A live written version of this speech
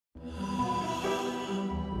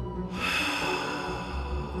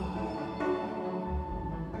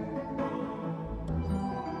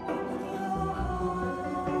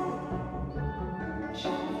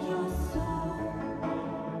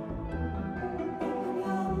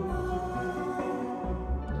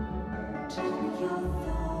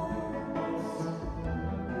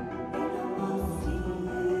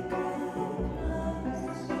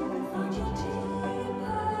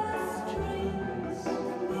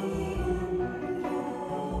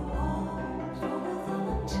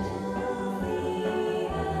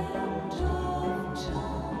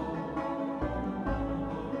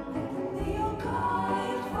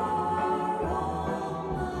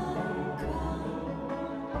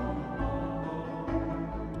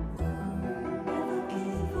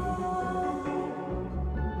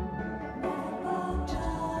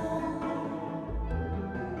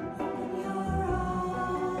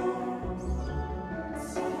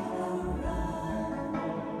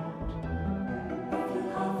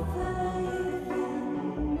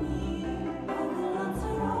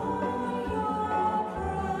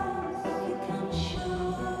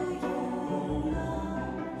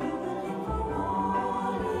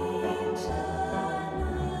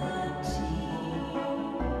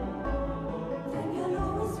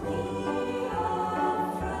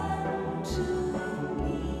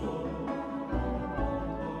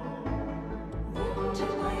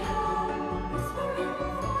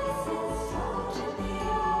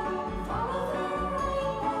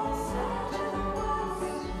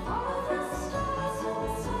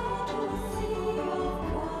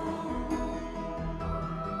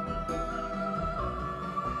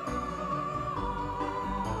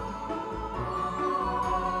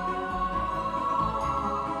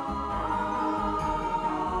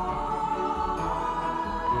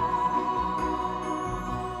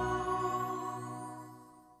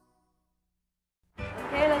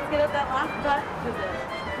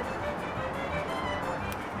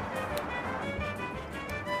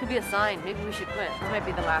be a sign. Maybe we should quit. This might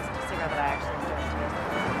be the last cigarette that I actually enjoy taste.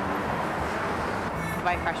 You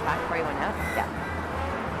buy fresh back before you went out? Yeah.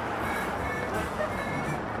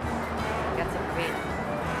 Got some green.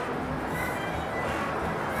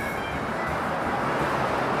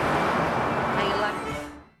 How you like?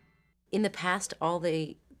 In the past, all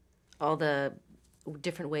the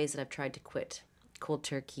different ways that I've tried to quit, cold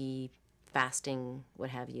turkey, fasting, what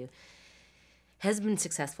have you, has been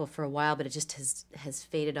successful for a while, but it just has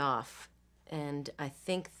faded off. And I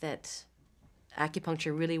think that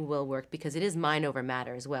acupuncture really will work because it is mind over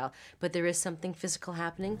matter as well, but there is something physical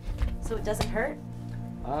happening, so it doesn't hurt.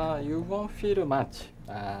 You won't feel much.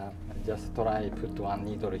 Just try put one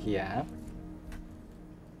needle here.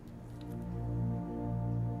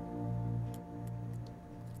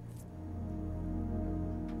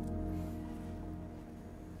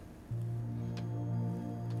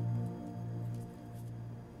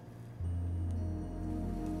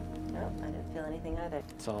 No, I didn't feel anything either.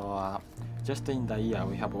 So just in the ear,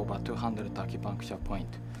 we have over 200 acupuncture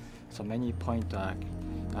points. So many points are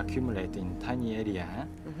accumulate in tiny area.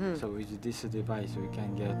 Mm-hmm. So with this device, we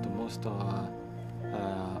can get the most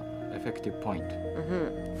effective point. Mm-hmm.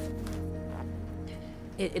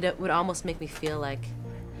 It would almost make me feel like,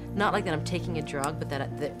 not like that I'm taking a drug, but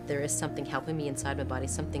that there is something helping me inside my body.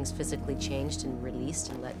 Something's physically changed and released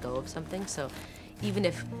and let go of something. So even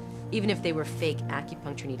if they were fake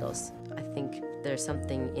acupuncture needles, I think there's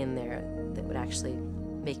something in there that would actually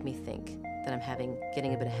make me think that I'm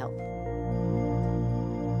getting a bit of help.